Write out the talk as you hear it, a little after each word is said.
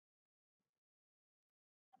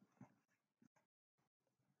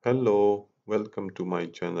Hello, welcome to my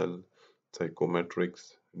channel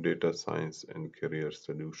Psychometrics, Data Science and Career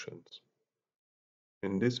Solutions.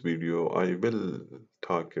 In this video, I will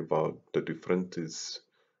talk about the differences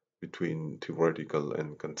between theoretical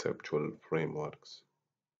and conceptual frameworks.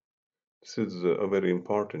 This is a very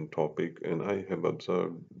important topic, and I have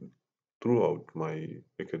observed throughout my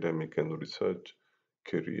academic and research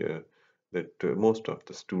career that most of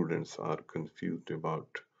the students are confused about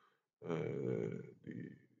the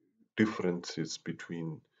differences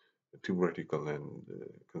between theoretical and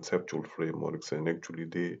conceptual frameworks, and actually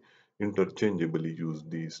they interchangeably use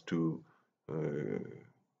these two uh,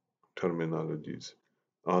 terminologies,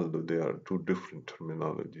 although they are two different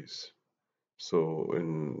terminologies. So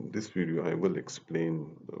in this video, I will explain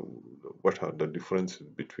what are the differences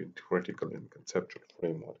between theoretical and conceptual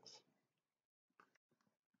frameworks.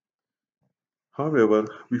 However,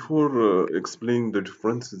 before explaining the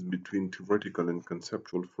differences between theoretical and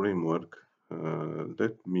conceptual framework,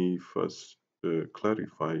 let me first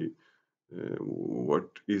clarify what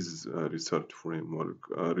is a research framework.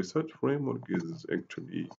 A research framework is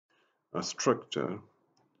actually a structure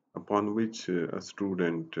upon which a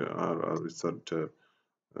student or a researcher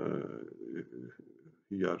uh,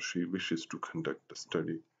 he or she wishes to conduct a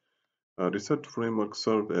study. A research framework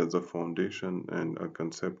serves as a foundation and a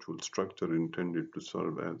conceptual structure intended to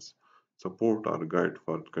serve as support or guide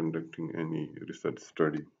for conducting any research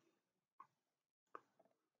study.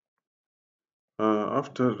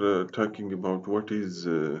 After talking about what is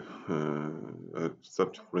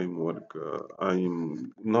such framework, I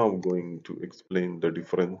am now going to explain the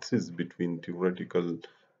differences between theoretical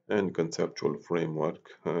and conceptual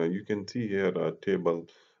framework. You can see here a table.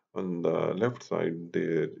 On the left side,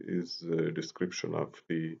 there is a description of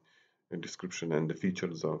the description and the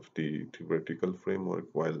features of the theoretical framework,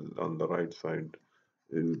 while on the right side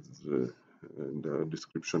is the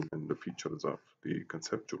description and the features of the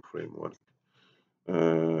conceptual framework.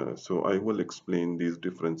 So I will explain these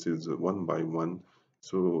differences one by one.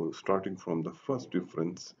 So starting from the first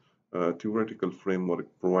difference, theoretical framework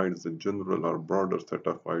provides a general or broader set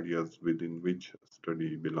of ideas within which a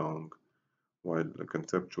study belong, while a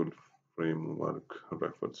conceptual framework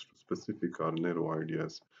refers to specific or narrow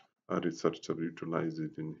ideas a researcher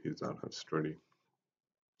utilizes in his or her study.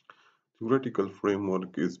 Theoretical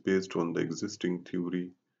framework is based on the existing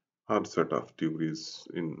theory or set of theories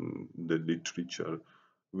in the literature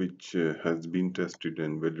which has been tested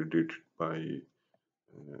and validated by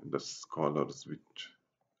the scholars which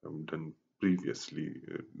have done previously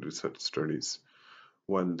research studies,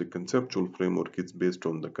 while the conceptual framework is based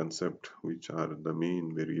on the concept which are the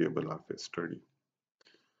main variable of a study.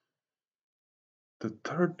 The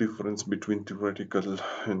third difference between theoretical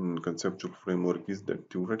and conceptual framework is that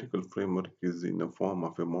theoretical framework is in a form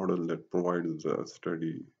of a model that provides a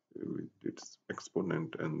study with its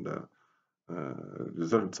exponent and the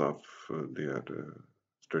results of their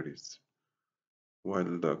studies,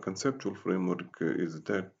 while the conceptual framework is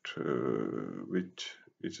that which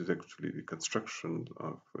is actually the construction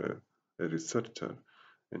of a researcher,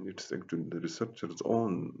 and it's actually the researcher's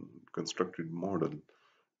own constructed model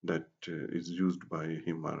that is used by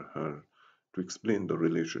him or her to explain the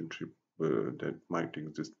relationship that might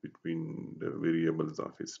exist between the variables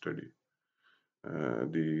of his study.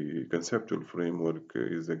 The conceptual framework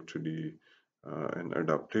is actually an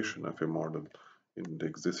adaptation of a model in the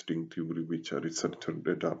existing theory which a researcher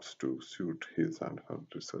adapts to suit his and her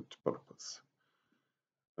research purpose.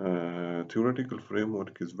 Theoretical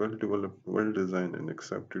framework is well developed, well designed and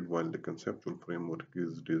accepted, while the conceptual framework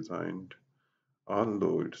is designed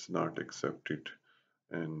although it's not accepted,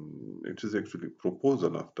 and it is actually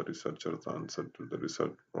proposal of the researcher's answer to the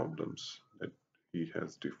research problems that he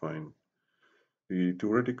has defined. The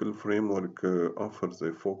theoretical framework offers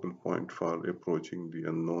a focal point for approaching the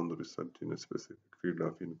unknown research in a specific field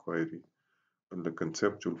of inquiry, while the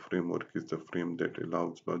conceptual framework is the frame that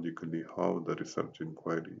allows logically how the research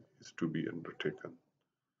inquiry is to be undertaken.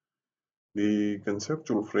 The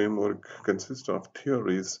conceptual framework consists of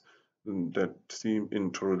theories that seem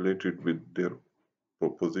interrelated with their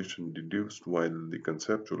proposition deduced, while the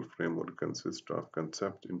conceptual framework consists of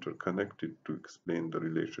concepts interconnected to explain the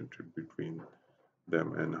relationship between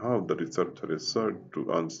them and how the researcher is served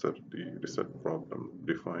to answer the research problem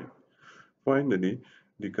defined. Finally,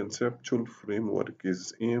 the conceptual framework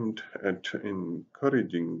is aimed at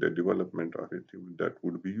encouraging the development of a tool that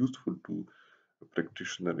would be useful to a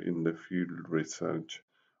practitioner in the field research,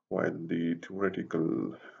 while the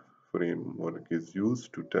theoretical framework is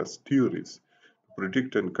used to test theories,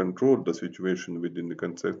 predict and control the situation within the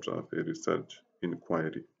concepts of a research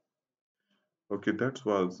inquiry. Okay, that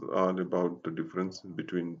was all about the difference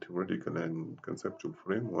between theoretical and conceptual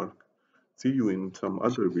framework. See you in some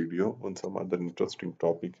other video on some other interesting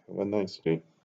topic. Have a nice day.